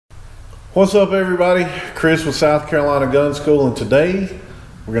What's up, everybody? Chris with South Carolina Gun School, and today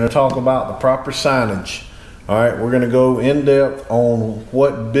we're going to talk about the proper signage. All right, we're going to go in depth on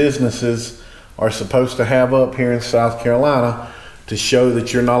what businesses are supposed to have up here in South Carolina to show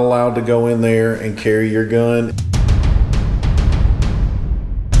that you're not allowed to go in there and carry your gun.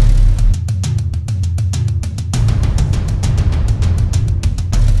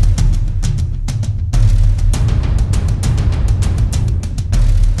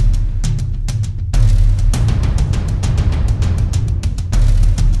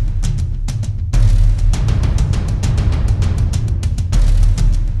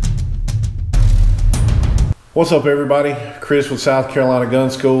 What's up, everybody? Chris with South Carolina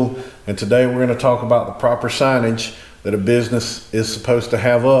Gun School, and today we're going to talk about the proper signage that a business is supposed to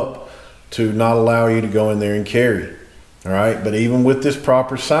have up to not allow you to go in there and carry. All right, but even with this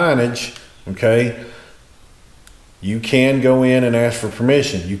proper signage, okay, you can go in and ask for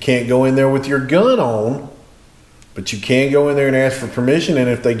permission. You can't go in there with your gun on, but you can go in there and ask for permission, and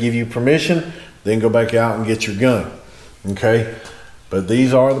if they give you permission, then go back out and get your gun. Okay. But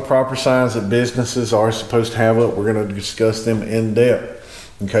these are the proper signs that businesses are supposed to have up. We're going to discuss them in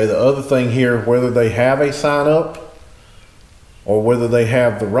depth. Okay, the other thing here, whether they have a sign up or whether they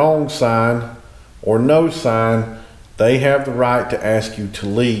have the wrong sign or no sign, they have the right to ask you to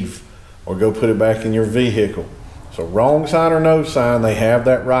leave or go put it back in your vehicle. So wrong sign or no sign, they have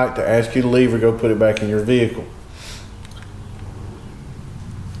that right to ask you to leave or go put it back in your vehicle.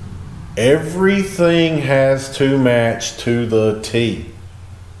 Everything has to match to the T.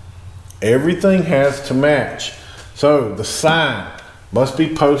 Everything has to match. So the sign must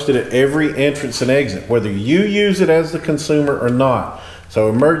be posted at every entrance and exit, whether you use it as the consumer or not. So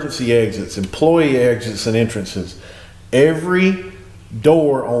emergency exits, employee exits and entrances. Every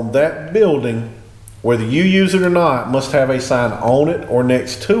door on that building, whether you use it or not, must have a sign on it or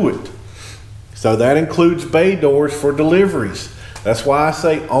next to it. So that includes bay doors for deliveries. That's why I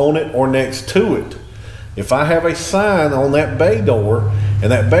say on it or next to it. If I have a sign on that bay door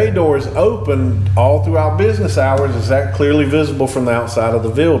and that bay door is open all throughout business hours, is that clearly visible from the outside of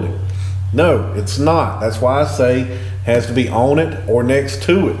the building? No, it's not. That's why I say it has to be on it or next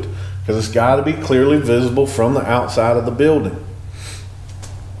to it, because it's got to be clearly visible from the outside of the building.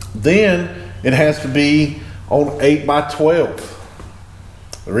 Then it has to be on 8x12.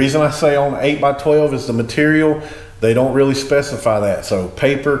 The reason I say on 8x12 is the material. They don't really specify that. So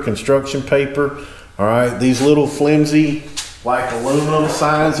paper, construction paper, all right, these little flimsy, like aluminum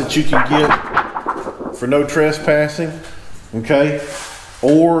signs that you can get for no trespassing, okay,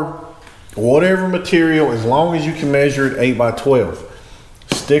 or whatever material, as long as you can measure it 8x12.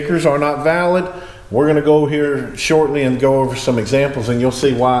 Stickers are not valid. We're going to go here shortly and go over some examples, and you'll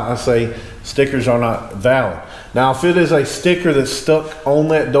see why I say stickers are not valid. Now, if it is a sticker that's stuck on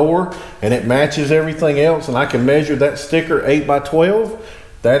that door and it matches everything else, and I can measure that sticker 8x12,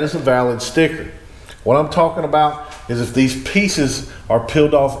 that is a valid sticker. What I'm talking about is if these pieces are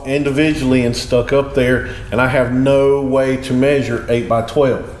peeled off individually and stuck up there, and I have no way to measure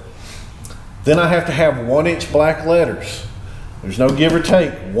 8x12. Then I have to have 1-inch black letters. There's no give or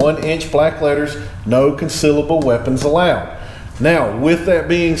take. 1-inch black letters, no concealable weapons allowed. Now, with that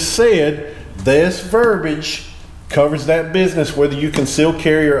being said, this verbiage covers that business whether you conceal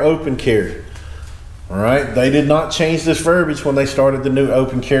carry or open carry. All right, they did not change this verbiage when they started the new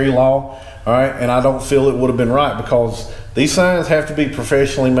open carry law. All right, and I don't feel it would have been right, because these signs have to be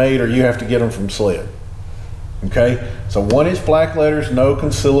professionally made or you have to get them from SLED. Okay, so 1-inch black letters, no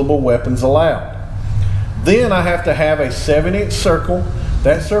concealable weapons allowed. Then I have to have a 7-inch circle.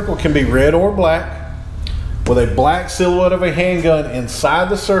 That circle can be red or black, with a black silhouette of a handgun inside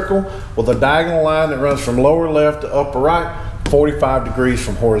the circle with a diagonal line that runs from lower left to upper right, 45 degrees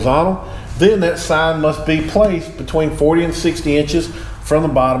from horizontal. Then that sign must be placed between 40 and 60 inches from the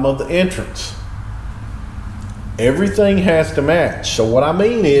bottom of the entrance. Everything has to match. So what I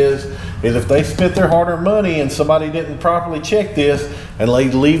mean is if they spent their hard-earned money and somebody didn't properly check this and they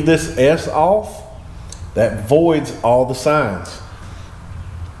leave this S off, that voids all the signs.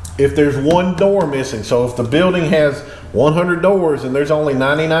 If there's one door missing, so if the building has 100 doors and there's only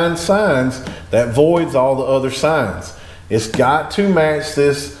 99 signs, that voids all the other signs. It's got to match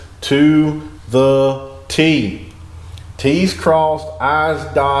this to the T. T's crossed, I's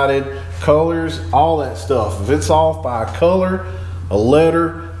dotted, colors, all that stuff. If it's off by a color, a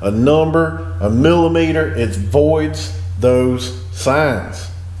letter, a number, a millimeter, it voids those signs.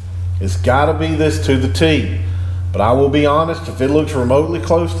 It's got to be this to the T. But I will be honest, if it looks remotely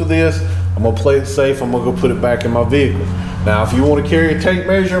close to this, I'm going to play it safe. I'm going to go put it back in my vehicle. Now, if you want to carry a tape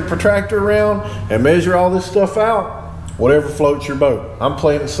measure and protractor around and measure all this stuff out, whatever floats your boat. I'm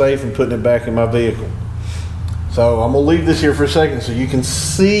playing it safe and putting it back in my vehicle. So I'm gonna leave this here for a second so you can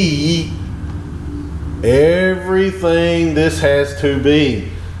see everything this has to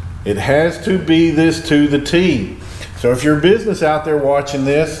be. It has to be this to the T. So if you're a business out there watching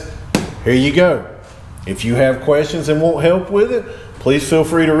this, here you go. If you have questions and want help with it, please feel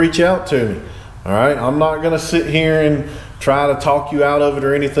free to reach out to me. All right, I'm not gonna sit here and try to talk you out of it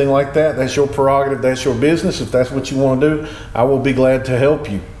or anything like that. That's your prerogative, that's your business. If that's what you want to do, I will be glad to help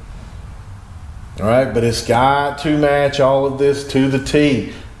you. All right, but it's got to match all of this to the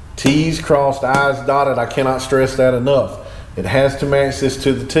T. T's crossed, I's dotted. I cannot stress that enough. It has to match this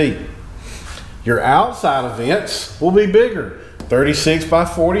to the T. Your outside events will be bigger. 36 by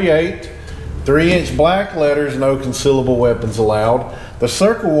 48, 3-inch black letters, no concealable weapons allowed. The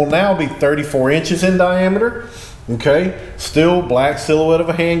circle will now be 34 inches in diameter. Okay, still black silhouette of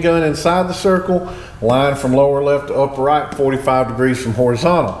a handgun inside the circle, line from lower left to upper right, 45 degrees from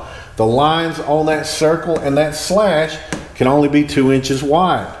horizontal. The lines on that circle and that slash can only be 2 inches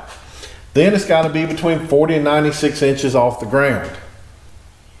wide. Then it's got to be between 40 and 96 inches off the ground.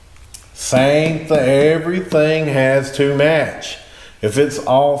 Same thing, everything has to match. If it's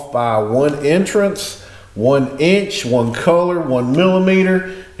off by 1 entrance, 1 inch, 1 color, 1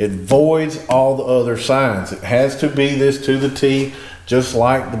 millimeter, it voids all the other signs. It has to be this to the T, just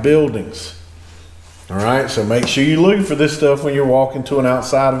like the buildings. All right, so make sure you look for this stuff when you're walking to an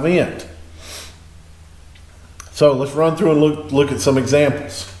outside event. So let's run through and look at some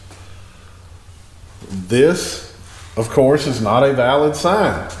examples. This, of course, is not a valid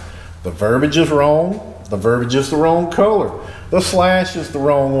sign. The verbiage is wrong. The verbiage is the wrong color. The slash is the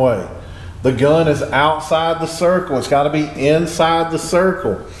wrong way. The gun is outside the circle. It's got to be inside the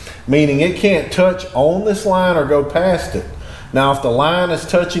circle, meaning it can't touch on this line or go past it. Now, if the line is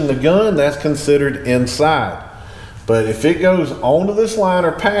touching the gun, that's considered inside. But if it goes onto this line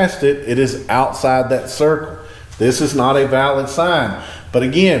or past it, it is outside that circle. This is not a valid sign. But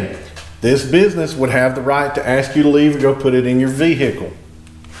again, this business would have the right to ask you to leave and go put it in your vehicle.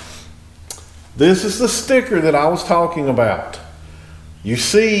 This is the sticker that I was talking about. You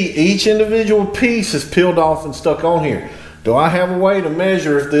see, each individual piece is peeled off and stuck on here. Do I have a way to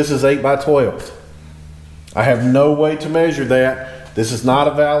measure if this is 8 by 12? I have no way to measure that. This is not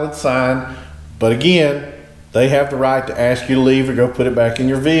a valid sign. But again, they have the right to ask you to leave or go put it back in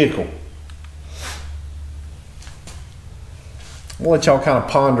your vehicle. I'll let y'all kind of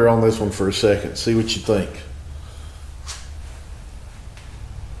ponder on this one for a second, see what you think.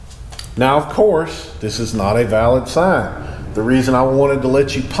 Now, of course, this is not a valid sign. The reason I wanted to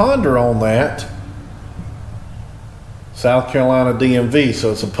let you ponder on that, South Carolina DMV,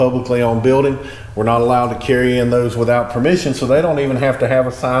 so it's a publicly owned building. We're not allowed to carry in those without permission, so they don't even have to have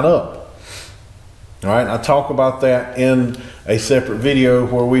a sign up. All right, I talk about that in a separate video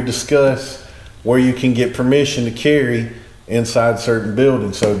where we discuss where you can get permission to carry inside certain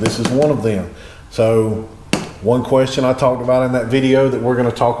buildings. So this is one of them. So one question I talked about in that video that we're going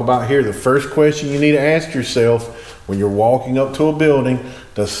to talk about here. The first question you need to ask yourself when you're walking up to a building,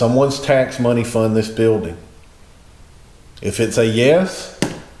 does someone's tax money fund this building? If it's a yes,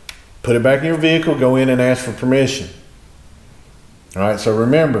 put it back in your vehicle, go in and ask for permission. All right, so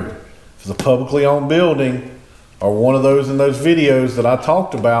remember, if it's a publicly owned building or one of those in those videos that I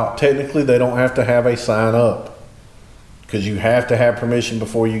talked about, technically they don't have to have a sign up because you have to have permission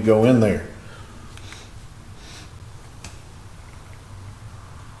before you go in there.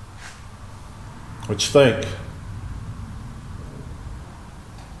 What you think?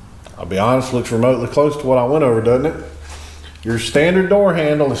 I'll be honest, looks remotely close to what I went over, doesn't it? Your standard door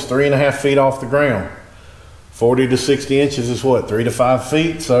handle is 3.5 feet off the ground. 40 to 60 inches is what, 3 to 5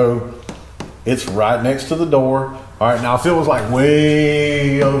 feet? So it's right next to the door. All right, now if it was like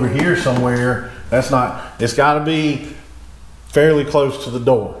way over here somewhere, that's not, it's got to be fairly close to the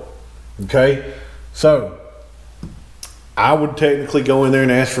door. Okay, so I would technically go in there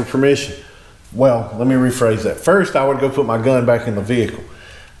and ask for permission. Well, let me rephrase that. First, I would go put my gun back in the vehicle.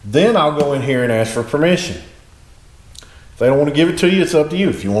 Then I'll go in here and ask for permission. If they don't want to give it to you, it's up to you.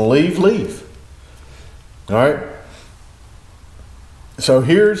 If you want to leave, leave. All right. So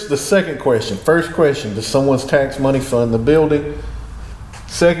here's the second question. First question, does someone's tax money fund the building?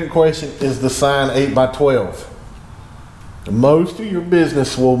 Second question, is the sign 8 by 12? Most of your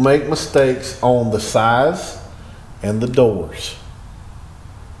business will make mistakes on the size and the doors.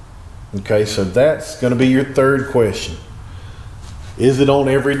 Okay, so that's going to be your third question. Is it on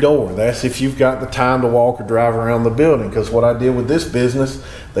every door? That's if you've got the time to walk or drive around the building. Because what I did with this business,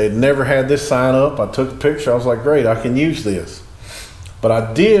 they had never had this sign up. I took a picture. I was like, great, I can use this. But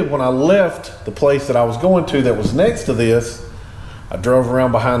I did, when I left the place that I was going to that was next to this, I drove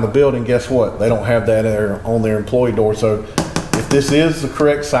around behind the building. Guess what? They don't have that on their employee door. So if this is the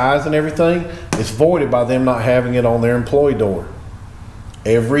correct size and everything, it's voided by them not having it on their employee door.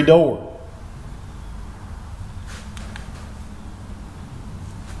 Every door.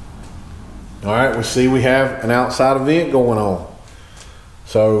 All right, we see we have an outside event going on.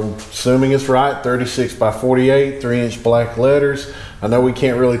 So assuming it's right, 36 by 48, 3-inch black letters. I know we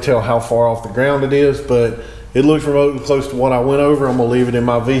can't really tell how far off the ground it is, but it looks remotely close to what I went over. I'm gonna leave it in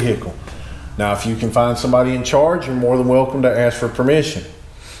my vehicle. Now, if you can find somebody in charge, you're more than welcome to ask for permission.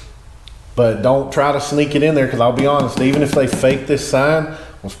 But don't try to sneak it in there, because I'll be honest, even if they fake this sign,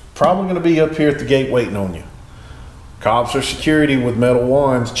 it's probably gonna be up here at the gate waiting on you. Cops or security with metal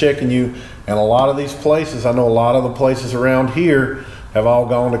wands checking you, and a lot of these places, I know a lot of the places around here have all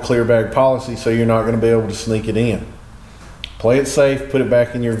gone to clear bag policy, so you're not gonna be able to sneak it in. Play it safe, put it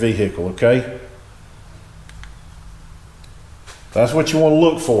back in your vehicle, okay? That's what you want to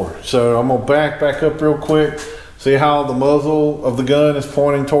look for. So I'm gonna back up real quick. See how the muzzle of the gun is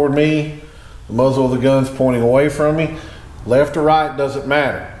pointing toward me? The muzzle of the gun's pointing away from me. Left or right doesn't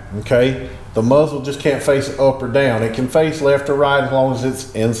matter, okay? The muzzle just can't face up or down. It can face left or right as long as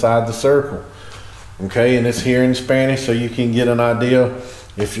it's inside the circle, okay? And it's here in Spanish, so you can get an idea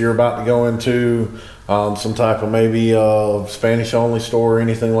if you're about to go into some type of maybe Spanish only store or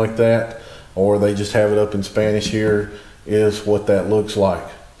anything like that, or they just have it up in Spanish here, is what that looks like.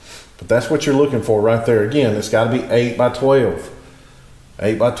 But that's what you're looking for right there. Again, it's got to be 8 by 12.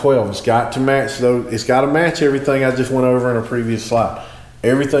 8 by 12. It's got to match, though. It's got to match everything I just went over in a previous slide.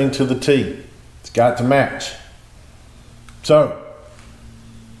 Everything to the T. It's got to match. So,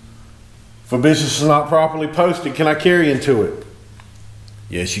 if a business is not properly posted, can I carry into it?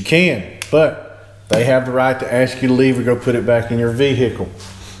 Yes, you can. But they have the right to ask you to leave or go put it back in your vehicle.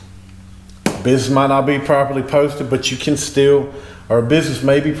 Business might not be properly posted, but you can still, or a business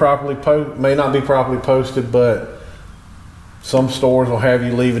may not be properly posted, but some stores will have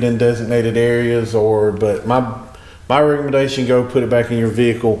you leave it in designated areas, but my recommendation, go put it back in your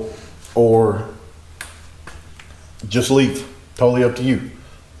vehicle or just leave. Totally up to you.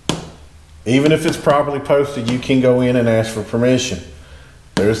 Even if it's properly posted, you can go in and ask for permission.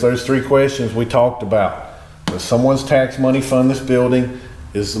 There's those 3 questions we talked about. Does someone's tax money fund this building?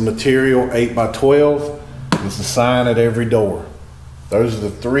 Is the material 8 by 12? Is the sign at every door? Those are the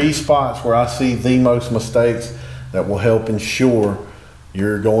 3 spots where I see the most mistakes that will help ensure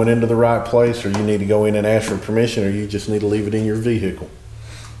you're going into the right place, or you need to go in and ask for permission, or you just need to leave it in your vehicle.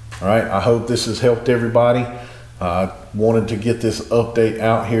 All right, I hope this has helped everybody. I wanted to get this update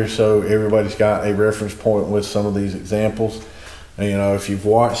out here so everybody's got a reference point with some of these examples. And, you know, if you've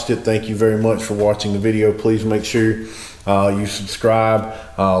watched it, thank you very much for watching the video. Please make sure you subscribe,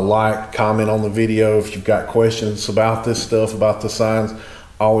 like, comment on the video. If you've got questions about this stuff, about the signs,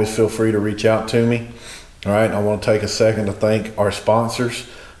 always feel free to reach out to me. All right, I want to take a second to thank our sponsors.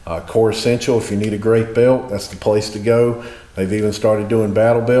 Core Essential, if you need a great belt, that's the place to go. They've even started doing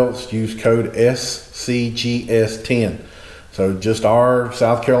battle belts. Use code SCGS10. So just our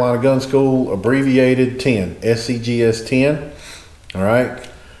South Carolina Gun School abbreviated 10, SCGS10. All right,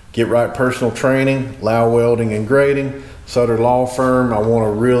 Get Right Personal Training, Lau Welding and Grading, Sutter Law Firm. I want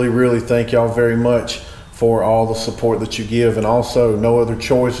to really thank y'all very much for all the support that you give. And also, No Other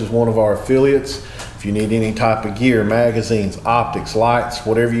Choice is one of our affiliates. If you need any type of gear, magazines, optics, lights,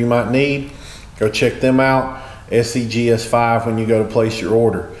 whatever you might need, go check them out. SCGS5 when you go to place your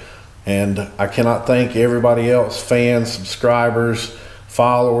order. And I cannot thank everybody else, fans, subscribers,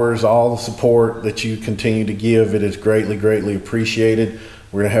 followers, all the support that you continue to give. It is greatly appreciated.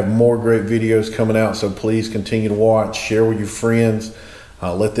 We're going to have more great videos coming out, so please continue to watch, share with your friends,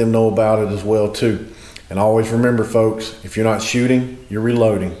 let them know about it as well too. And always remember, folks, if you're not shooting, you're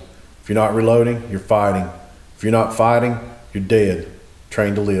reloading. If you're not reloading, you're fighting. If you're not fighting, you're dead.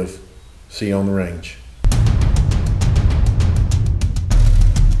 Train to live. See you on the range.